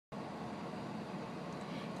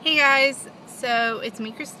Hey guys, so it's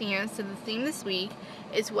me, Christina. So the theme this week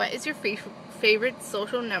is, what is your favorite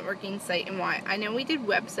social networking site and why? I know we did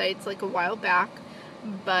websites like a while back,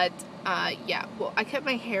 but yeah, well, I got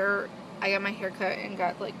my hair cut and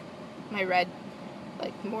got like my red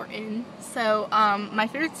like more in. So my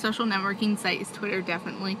favorite social networking site is Twitter,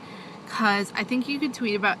 definitely, because I think you could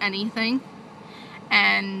tweet about anything,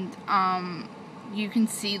 and you can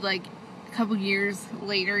see like a couple years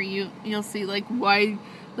later you'll see like why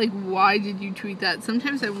did you tweet that.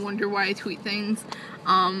 Sometimes I wonder why I tweet things,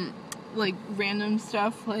 like random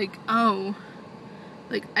stuff, like, oh,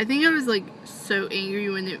 like I think I was like so angry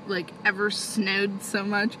when it like ever snowed so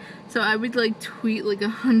much, so I would like tweet like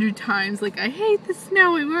 100 times like, I hate the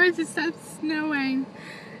snowing, why does it stop snowing?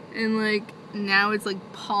 And like now it's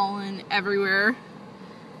like pollen everywhere,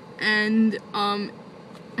 and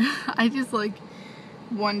I just like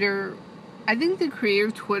wonder. I think the creator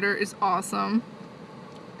of Twitter is awesome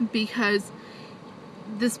because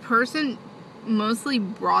this person mostly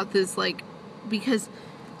brought this, like, because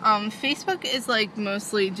Facebook is like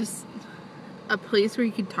mostly just a place where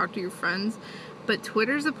you can talk to your friends, but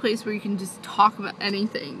Twitter is a place where you can just talk about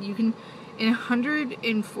anything. You can, in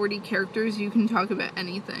 140 characters, you can talk about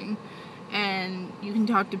anything, and you can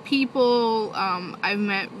talk to people. I've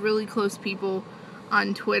met really close people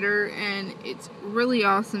on Twitter, and it's really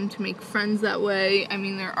awesome to make friends that way. I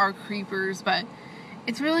mean, there are creepers, but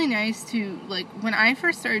it's really nice to, like, when I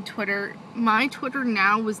first started Twitter, my Twitter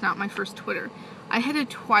now was not my first Twitter. I had a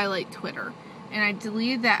Twilight Twitter, and I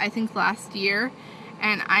deleted that, I think, last year,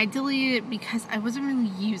 and I deleted it because I wasn't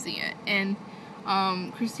really using it. And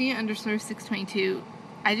Christina_622,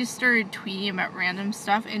 I just started tweeting about random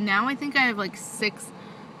stuff, and now I think I have like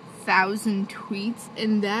 6,000 tweets,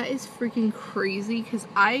 and that is freaking crazy because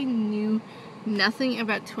I knew nothing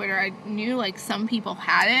about Twitter. I knew like some people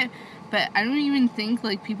had it, but I don't even think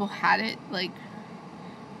like people had it like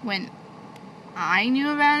when I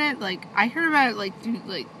knew about it. Like I heard about it like through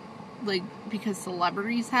like because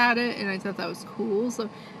celebrities had it, and I thought that was cool, so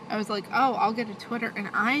I was like, oh, I'll get a Twitter, and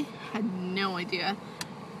I had no idea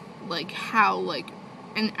like how, like,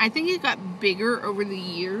 and I think it got bigger over the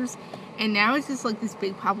years, and now it's just like this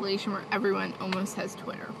big population where everyone almost has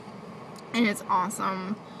Twitter, and it's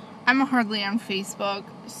awesome. I'm hardly on Facebook,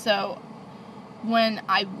 so when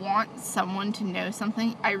I want someone to know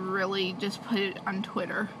something, I really just put it on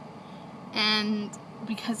Twitter. And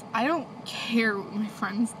because I don't care what my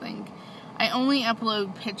friends think, I only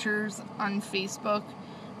upload pictures on Facebook,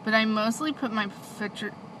 but I mostly put my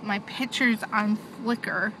pictures on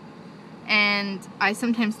Flickr, and I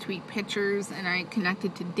sometimes tweet pictures, and I connect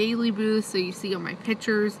it to Daily Boost, so you see all my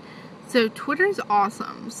pictures. So Twitter's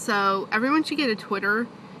awesome. So everyone should get a Twitter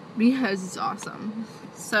because it's awesome.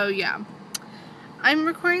 So yeah. I'm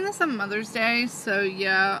recording this on Mother's Day, so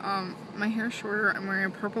yeah, my hair's shorter. I'm wearing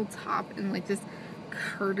a purple top and like this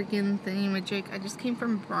cardigan thingamajig. I just came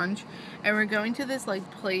from brunch, and we're going to this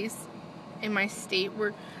like place in my state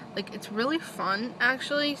where like it's really fun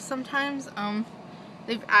actually. Sometimes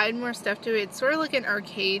they've added more stuff to it. It's sort of like an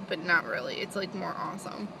arcade, but not really. It's like more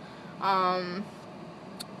awesome.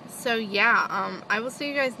 So yeah, I will see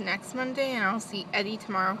you guys next Monday, and I'll see Eddie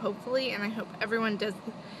tomorrow hopefully, and I hope everyone does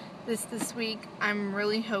this week. I'm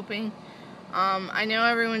really hoping. I know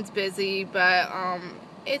everyone's busy, but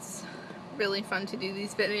it's really fun to do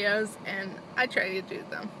these videos, and I try to do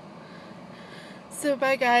them. So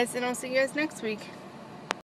bye guys, and I'll see you guys next week.